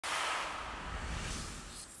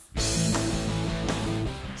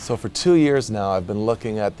So for 2 years now, I've been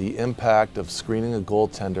looking at the impact of screening a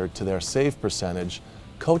goaltender to their save percentage.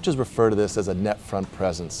 Coaches refer to this as a net front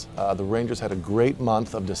presence. The Rangers had a great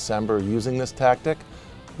month of December using this tactic.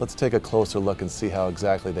 Let's take a closer look and see how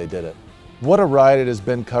exactly they did it. What a ride it has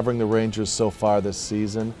been covering the Rangers so far this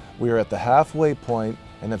season. We are at the halfway point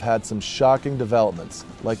and have had some shocking developments,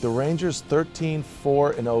 like the Rangers'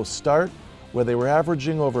 13-4-0 start, where they were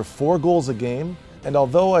averaging over 4 goals a game. And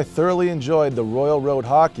although I thoroughly enjoyed the Royal Road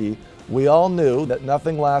hockey, we all knew that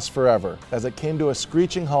nothing lasts forever, as it came to a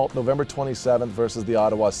screeching halt November 27th versus the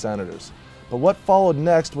Ottawa Senators. But what followed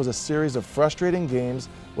next was a series of frustrating games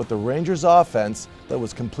with the Rangers' offense that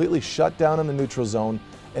was completely shut down in the neutral zone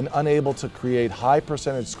and unable to create high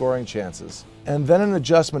percentage scoring chances. And then an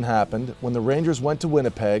adjustment happened when the Rangers went to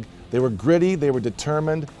Winnipeg. They were gritty, they were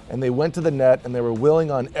determined, and they went to the net, and they were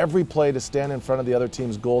willing on every play to stand in front of the other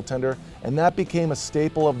team's goaltender, and that became a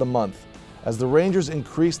staple of the month. As the Rangers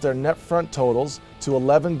increased their net front totals to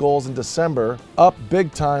 11 goals in December, up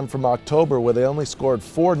big time from October where they only scored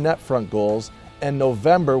 4 net front goals, and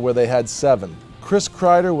November where they had 7. Chris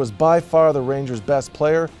Kreider was by far the Rangers' best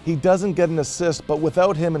player. He doesn't get an assist, but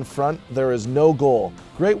without him in front, there is no goal.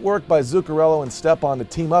 Great work by Zuccarello and Stepan to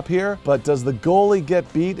team up here, but does the goalie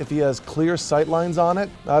get beat if he has clear sightlines on it?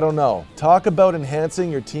 I don't know. Talk about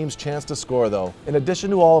enhancing your team's chance to score though. In addition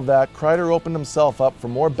to all of that, Kreider opened himself up for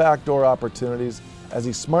more backdoor opportunities as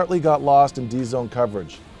he smartly got lost in D-zone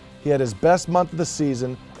coverage. He had his best month of the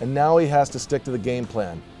season, and now he has to stick to the game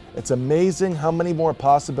plan. It's amazing how many more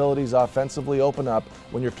possibilities offensively open up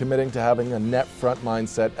when you're committing to having a net front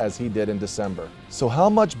mindset as he did in December. So how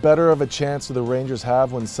much better of a chance do the Rangers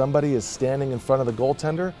have when somebody is standing in front of the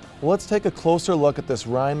goaltender? Well, let's take a closer look at this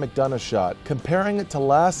Ryan McDonagh shot, comparing it to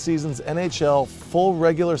last season's NHL full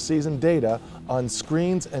regular season data on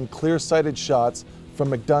screens and clear-sighted shots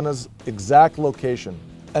from McDonagh's exact location.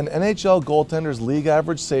 An NHL goaltender's league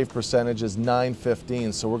average save percentage is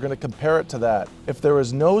 .915, so we're going to compare it to that. If there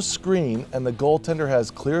is no screen and the goaltender has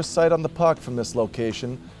clear sight on the puck from this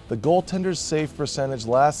location, the goaltender's save percentage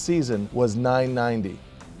last season was .990.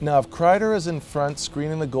 Now, if Kreider is in front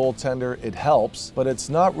screening the goaltender, it helps, but it's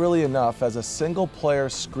not really enough, as a single player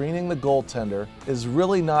screening the goaltender is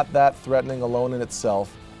really not that threatening alone in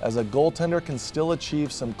itself, as a goaltender can still achieve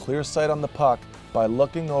some clear sight on the puck by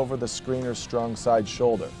looking over the screener's strong side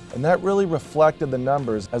shoulder. And that really reflected the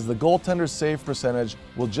numbers, as the goaltender's save percentage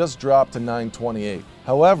will just drop to .928.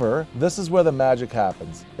 However, this is where the magic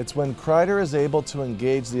happens. It's when Kreider is able to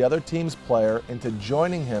engage the other team's player into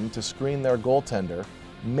joining him to screen their goaltender,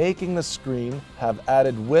 making the screen have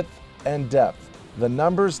added width and depth. The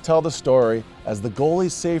numbers tell the story, as the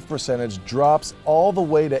goalie's save percentage drops all the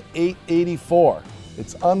way to .884.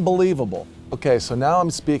 It's unbelievable. Okay, so now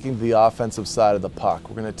I'm speaking to the offensive side of the puck.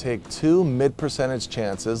 We're going to take 2 mid-percentage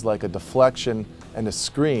chances, like a deflection and a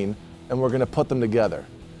screen, and we're going to put them together.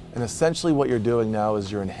 And essentially what you're doing now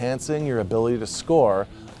is you're enhancing your ability to score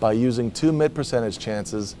by using 2 mid-percentage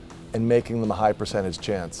chances and making them a high-percentage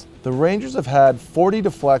chance. The Rangers have had 40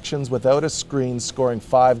 deflections without a screen, scoring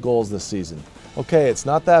 5 goals this season. Okay, it's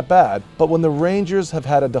not that bad, but when the Rangers have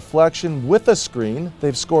had a deflection with a screen,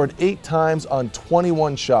 they've scored 8 times on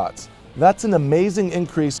 21 shots. That's an amazing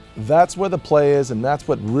increase. That's where the play is, and that's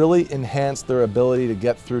what really enhanced their ability to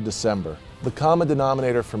get through December. The common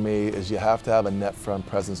denominator for me is you have to have a net front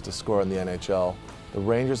presence to score in the NHL. The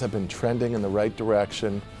Rangers have been trending in the right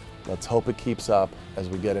direction. Let's hope it keeps up as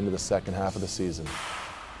we get into the second half of the season.